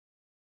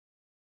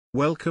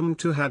Welcome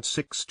to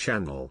Had6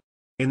 channel.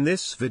 In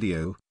this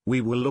video,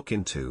 we will look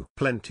into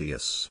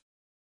plenteous.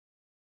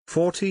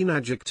 14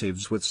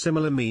 adjectives with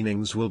similar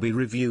meanings will be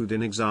reviewed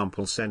in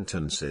example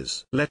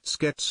sentences. Let's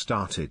get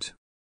started.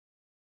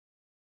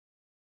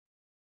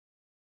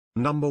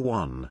 Number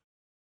 1.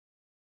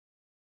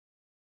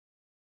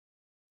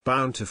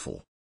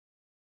 Bountiful,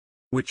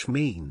 which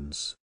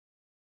means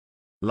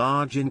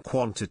large in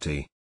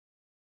quantity.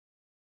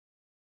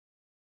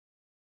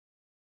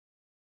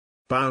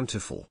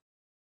 Bountiful.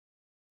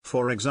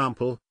 For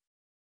example,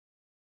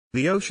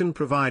 the ocean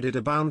provided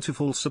a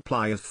bountiful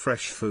supply of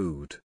fresh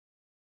food.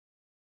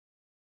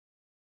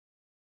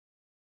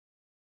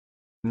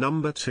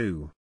 Number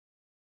 2.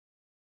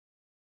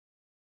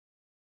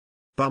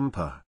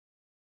 Bumper,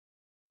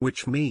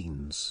 which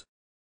means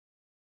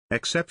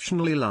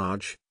exceptionally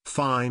large,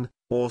 fine,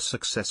 or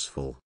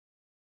successful.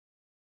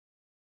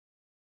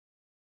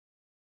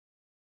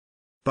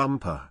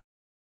 Bumper.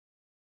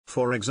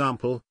 For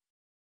example,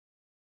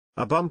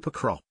 a bumper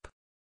crop.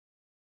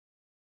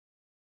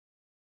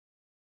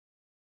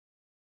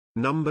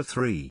 Number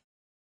 3.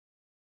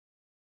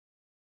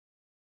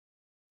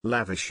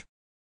 Lavish,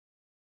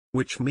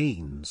 which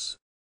means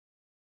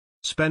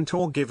spent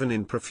or given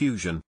in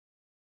profusion.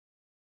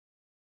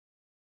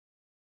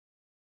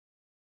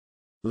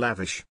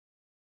 Lavish.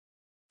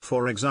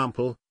 For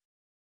example,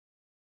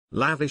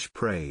 lavish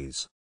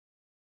praise.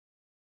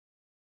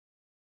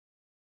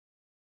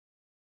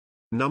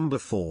 Number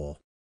 4.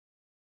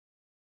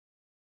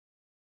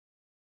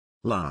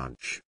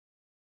 Large,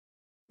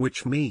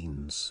 which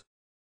means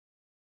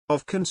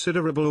of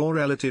considerable or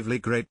relatively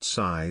great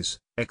size,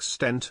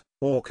 extent,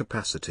 or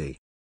capacity.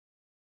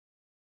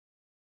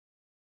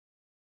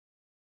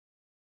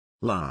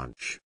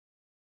 Large.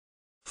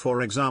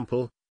 For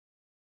example,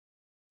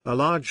 a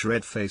large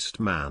red-faced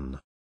man.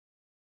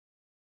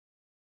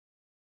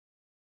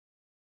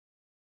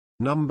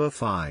 Number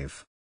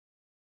 5.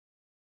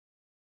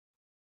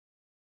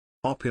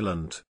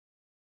 Opulent,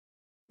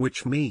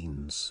 which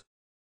means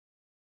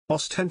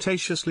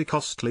ostentatiously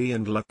costly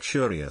and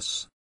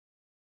luxurious.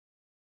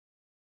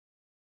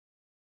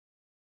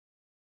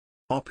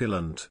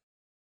 Opulent.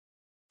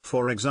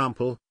 For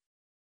example,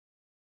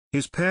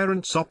 his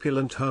parents'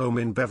 opulent home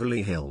in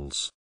Beverly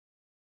Hills.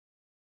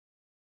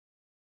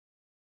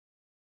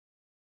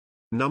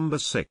 Number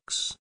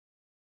 6.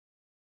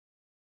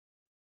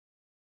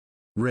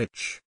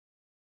 Rich,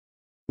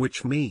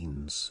 which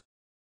means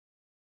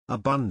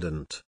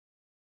abundant.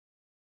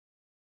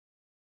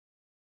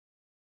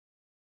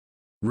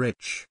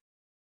 Rich.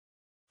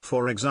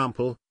 For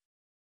example,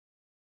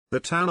 the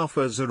town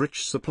offers a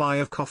rich supply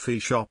of coffee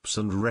shops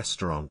and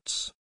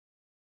restaurants.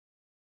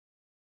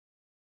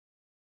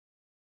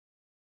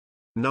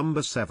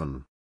 Number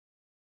 7.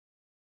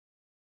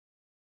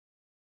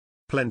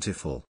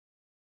 Plentiful,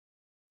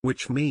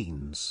 which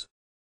means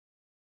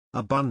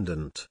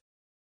abundant.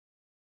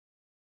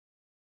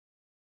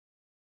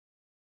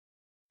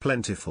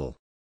 Plentiful.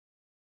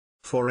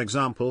 For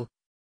example,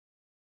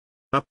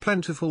 a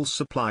plentiful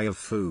supply of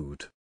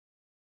food.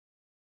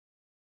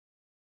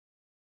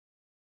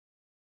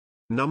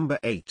 Number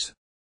 8.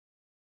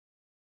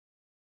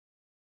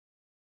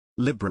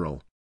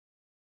 Liberal,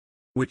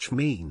 which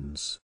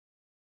means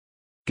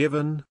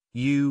given,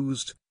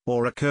 used,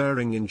 or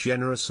occurring in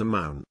generous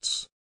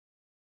amounts.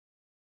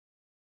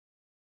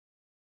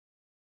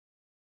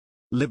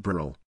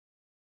 Liberal.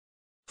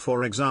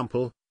 For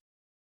example,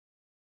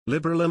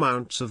 liberal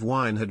amounts of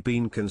wine had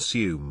been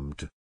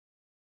consumed.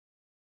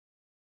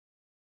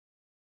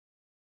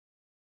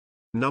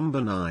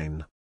 Number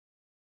 9.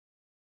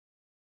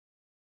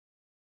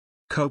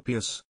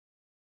 Copious,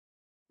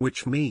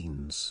 which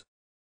means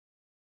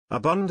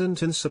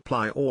abundant in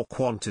supply or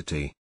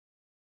quantity.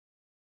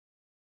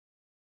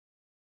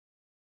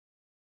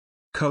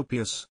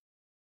 Copious.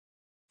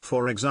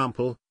 For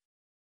example,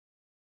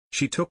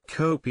 she took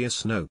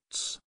copious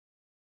notes.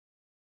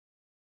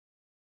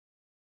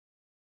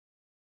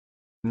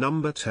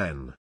 Number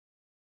 10.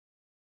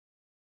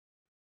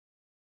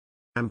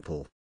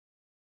 Ample,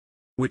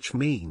 which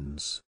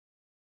means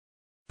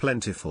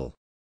plentiful.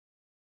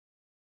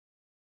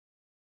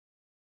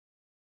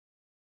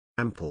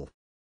 Ample.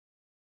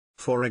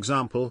 For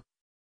example,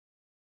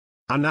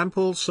 an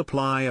ample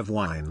supply of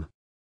wine.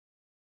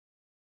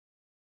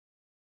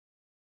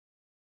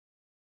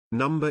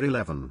 Number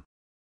 11.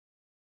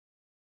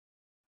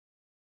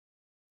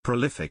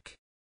 Prolific,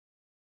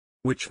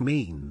 which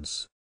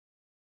means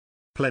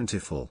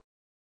plentiful.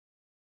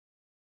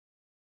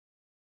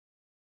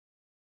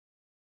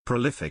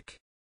 Prolific.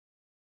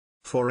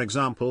 For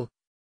example,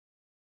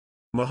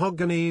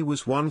 mahogany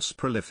was once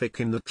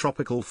prolific in the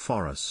tropical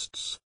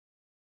forests.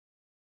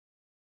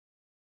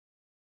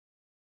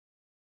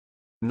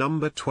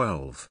 Number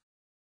 12.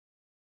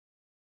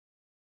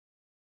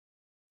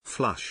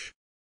 Flush,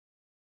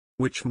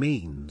 which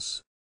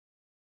means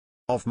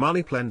of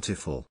money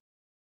plentiful.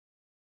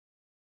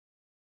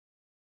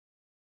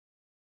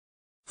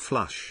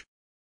 Flush.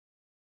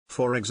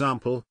 For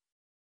example,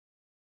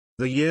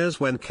 the years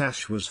when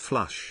cash was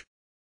flush.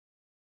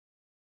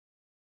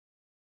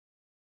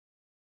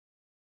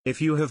 If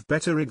you have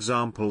better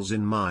examples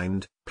in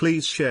mind,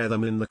 please share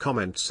them in the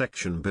comment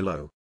section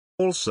below.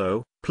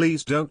 Also,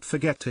 please don't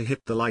forget to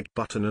hit the like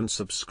button and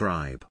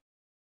subscribe.